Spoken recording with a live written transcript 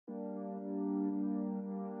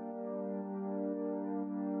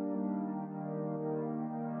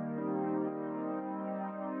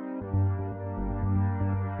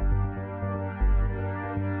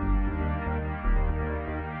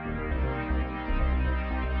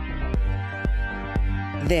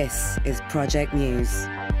This is Project Muse,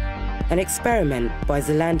 an experiment by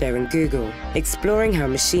Zalando and Google, exploring how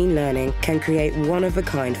machine learning can create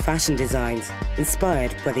one-of-a-kind fashion designs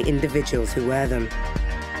inspired by the individuals who wear them.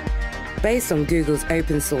 Based on Google's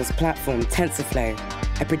open-source platform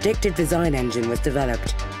TensorFlow, a predictive design engine was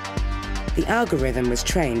developed. The algorithm was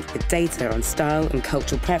trained with data on style and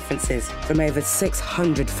cultural preferences from over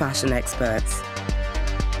 600 fashion experts,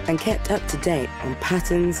 and kept up to date on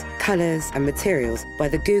patterns, colours and materials by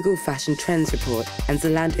the Google Fashion Trends Report and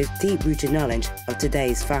Zalando's deep-rooted knowledge of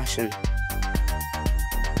today's fashion.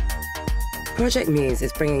 Project Muse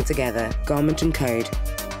is bringing together garment and code,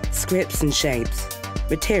 scripts and shapes,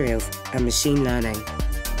 materials and machine learning.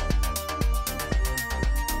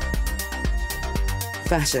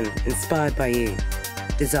 Fashion inspired by you,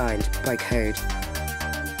 designed by code.